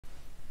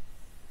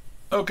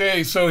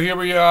Okay, so here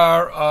we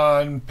are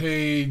on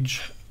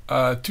page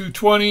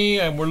 220,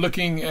 and we're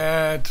looking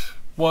at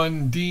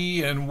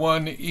 1D and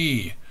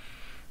 1E.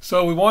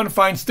 So we want to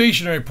find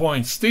stationary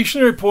points.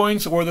 Stationary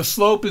points where the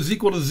slope is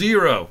equal to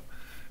 0.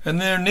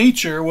 And their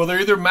nature, well, they're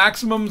either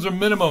maximums or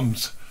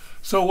minimums.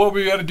 So what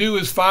we got to do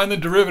is find the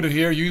derivative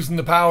here using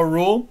the power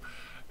rule.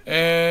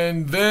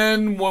 And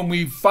then when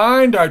we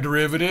find our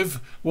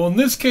derivative, well, in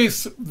this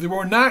case,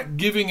 we're not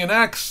giving an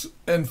x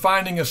and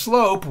finding a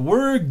slope.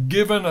 We're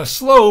given a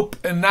slope,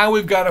 and now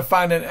we've got to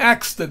find an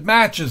x that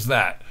matches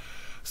that.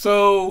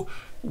 So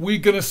we're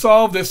going to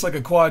solve this like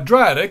a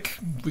quadratic.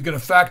 We're going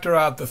to factor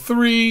out the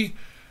 3,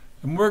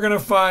 and we're going to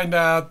find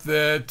out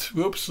that,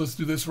 whoops, let's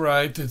do this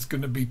right. It's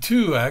going to be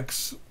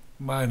 2x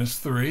minus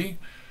 3.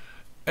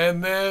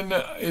 And then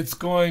it's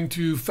going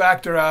to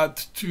factor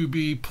out to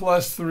be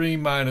plus 3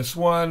 minus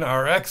 1.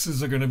 Our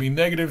x's are going to be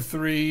negative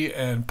 3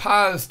 and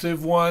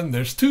positive 1.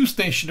 There's two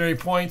stationary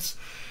points.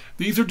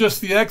 These are just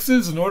the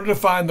x's. In order to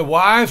find the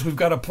y's, we've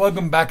got to plug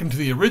them back into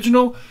the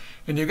original.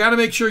 And you've got to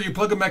make sure you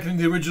plug them back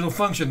into the original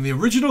function. The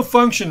original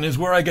function is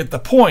where I get the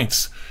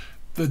points.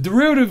 The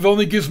derivative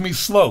only gives me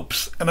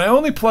slopes. And I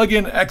only plug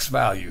in x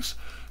values.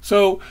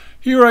 So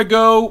here I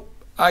go.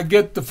 I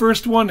get the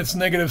first one, it's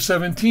negative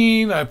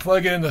 17. I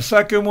plug in the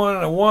second one,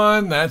 a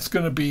 1. That's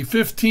going to be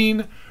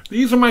 15.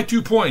 These are my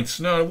 2 points.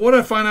 Now, what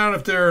I find out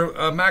if they're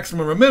a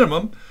maximum or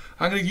minimum,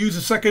 I'm going to use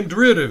a second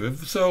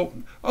derivative. So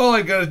all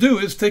I got to do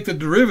is take the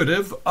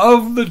derivative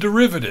of the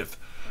derivative.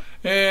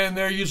 And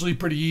they're usually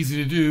pretty easy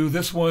to do.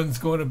 This one's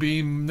going to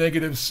be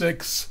negative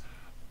 6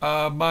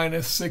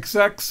 minus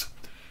 6x.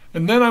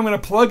 And then I'm going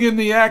to plug in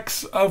the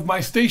x of my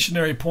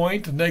stationary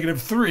point,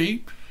 negative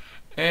 3.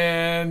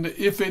 And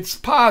if it's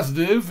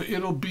positive,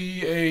 it'll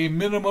be a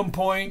minimum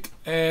point,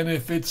 and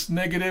if it's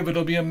negative,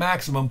 it'll be a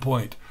maximum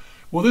point.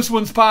 Well, this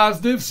one's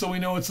positive, so we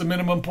know it's a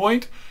minimum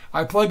point.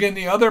 I plug in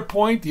the other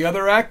point, the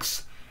other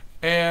x,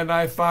 and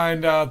I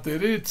find out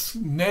that it's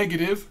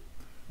negative,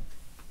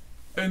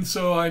 and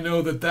so I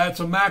know that that's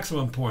a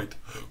maximum point.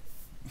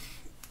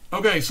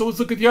 Okay, so let's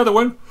look at the other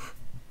one.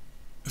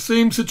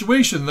 Same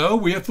situation though,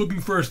 we have to looking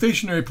for a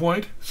stationary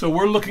point, so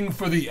we're looking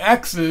for the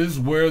x's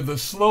where the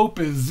slope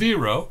is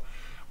 0.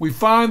 We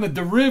find the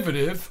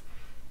derivative,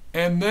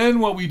 and then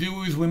what we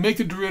do is we make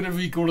the derivative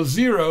equal to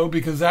 0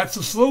 because that's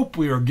the slope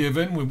we are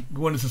given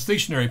when it's a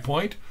stationary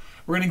point.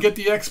 We're going to get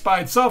the x by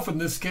itself in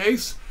this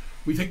case.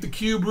 We take the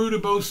cube root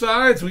of both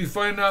sides. We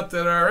find out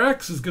that our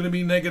x is going to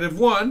be negative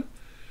 1.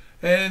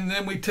 And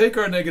then we take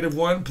our negative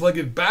 1, plug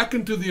it back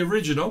into the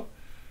original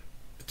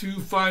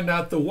to find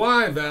out the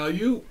y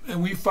value.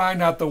 And we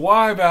find out the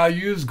y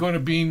value is going to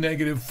be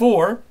negative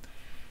 4.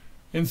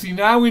 And see,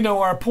 now we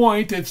know our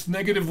point, it's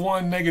negative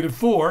 1, negative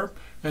 4.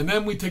 And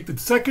then we take the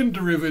second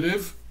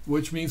derivative,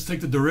 which means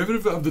take the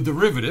derivative of the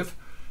derivative.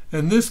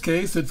 In this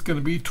case, it's going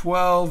to be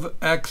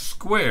 12x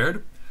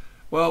squared.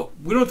 Well,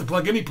 we don't have to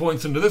plug any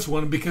points into this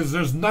one because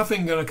there's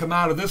nothing going to come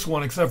out of this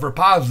one except for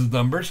positive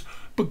numbers.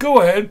 But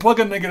go ahead, plug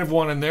a negative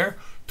 1 in there.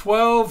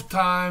 12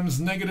 times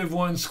negative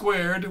 1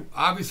 squared,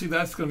 obviously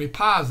that's going to be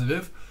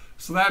positive.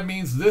 So that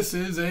means this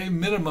is a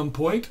minimum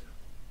point.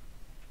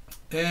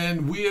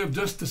 And we have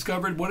just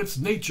discovered what its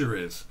nature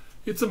is.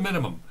 It's a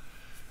minimum.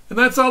 And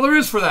that's all there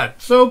is for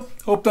that. So,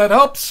 hope that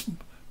helps.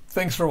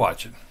 Thanks for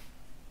watching.